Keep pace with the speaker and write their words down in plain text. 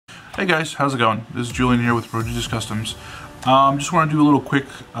Hey guys, how's it going? This is Julian here with Tweezers Customs. Just want to do a little quick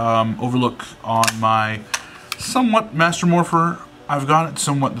overlook on my somewhat Master Morpher. I've got it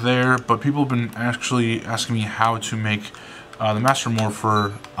somewhat there, but people have been actually asking me how to make the Master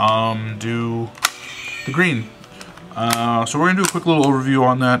Morpher do the green. So we're going to do a quick little overview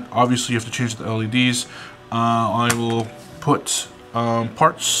on that. Obviously you have to change the LEDs. I will put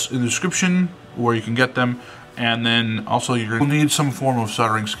parts in the description where you can get them. And then also you'll need some form of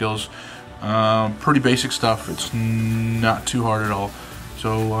soldering skills. Pretty basic stuff. It's not too hard at all.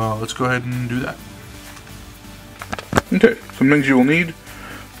 So let's go ahead and do that. Okay, some things you will need: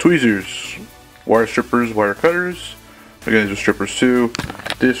 tweezers, wire strippers, wire cutters. Again, these are strippers too.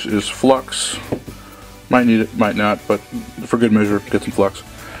 This is Flux. Might need it, might not, but for good measure, get some Flux.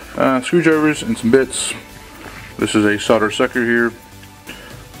 Screwdrivers and some bits. This is a solder sucker here.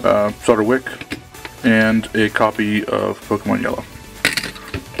 Solder Wick. And a copy of Pokemon Yellow.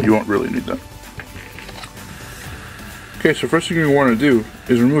 You won't really need that. Okay, so first thing you want to do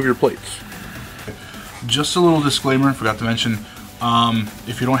is remove your plates. Just a little disclaimer, forgot to mention,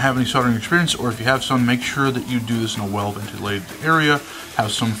 if you don't have any soldering experience, or if you have some, make sure that you do this in a well-ventilated area.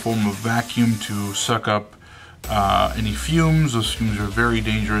 Have some form of vacuum to suck up any fumes. Those fumes are very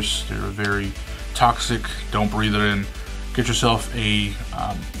dangerous. They're very toxic. Don't breathe it in. Get yourself a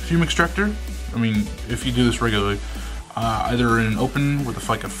fume extractor. I mean, if you do this regularly, either in an open with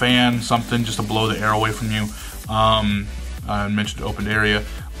like a fan, something just to blow the air away from you. I mentioned open area.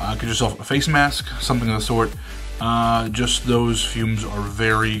 Get yourself a face mask, something of the sort. Just those fumes are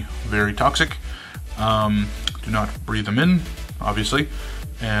very, very toxic. Do not breathe them in, obviously.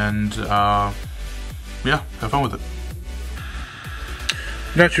 And yeah, have fun with it.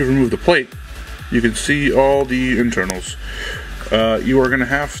 Now that you've removed the plate, you can see all the internals. You are going to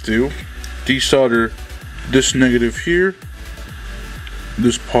have to desolder this negative here,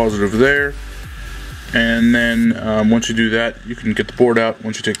 this positive there, and then once you do that, you can get the board out.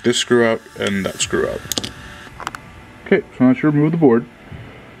 Once you take this screw out and that screw out. Okay, so now that you remove the board,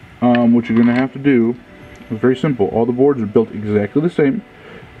 what you're going to have to do is very simple. All the boards are built exactly the same.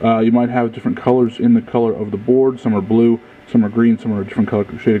 You might have different colors in the color of the board. Some are blue, some are green, some are a different color,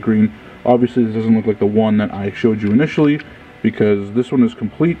 shade of green. Obviously this doesn't look like the one that I showed you initially, because this one is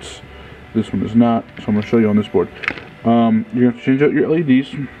complete. This one is not, so I'm going to show you on this board. You're going to have to change out your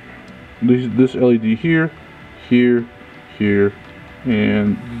LEDs. This LED here, here, here,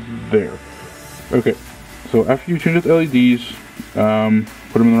 and there. Okay, so after you change out the LEDs,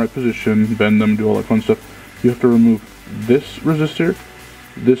 put them in the right position, bend them, do all that fun stuff, you have to remove this resistor,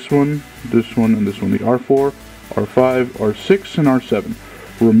 this one, and this one, the R4, R5, R6, and R7.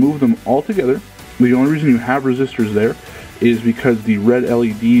 Remove them all together. The only reason you have resistors there is because the red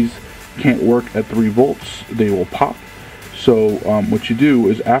LEDs can't work at 3 volts, they will pop. So what you do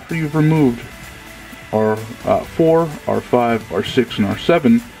is, after you've removed R4, R5, R6, and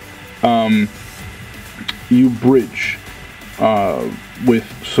R7, you bridge with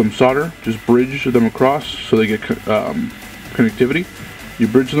some solder. Just bridge them across so they get connectivity. You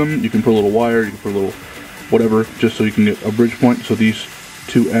bridge them, you can put a little wire, you can put a little whatever, just so you can get a bridge point so these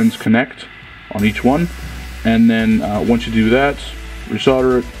two ends connect on each one. And then once you do that,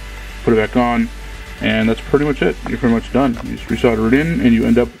 resolder it, put it back on, and that's pretty much it. You're pretty much done. You just resolder it in, and you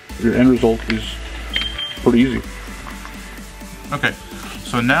end up, your end result is pretty easy. Okay,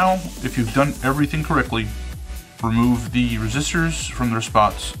 so now if you've done everything correctly, remove the resistors from their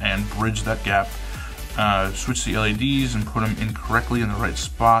spots and bridge that gap. Switch the LEDs and put them in correctly in the right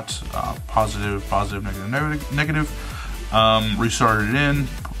spots. Positive, positive, negative, negative. Resolder it in.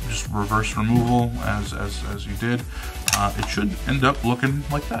 Just reverse removal as you did. It should end up looking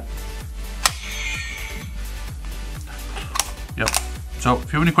like that. Yep. So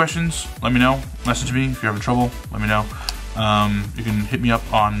if you have any questions, let me know. Message me if you're having trouble. Let me know. You can hit me up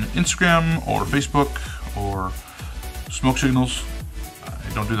on Instagram or Facebook or smoke signals.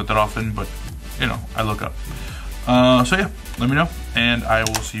 I don't do that often, but you know, I look up. So yeah, let me know, and I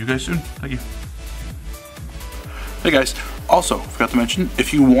will see you guys soon. Thank you. Hey guys, also forgot to mention,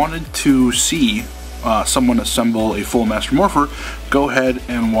 if you wanted to see someone assemble a full Master Morpher, go ahead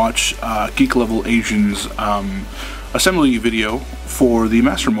and watch Geek Level Asian's assembly video for the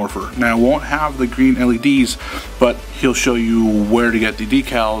Master Morpher. Now, it won't have the green LEDs, but he'll show you where to get the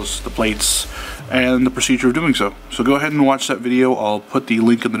decals, the plates, and the procedure of doing so. So go ahead and watch that video. I'll put the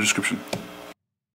link in the description.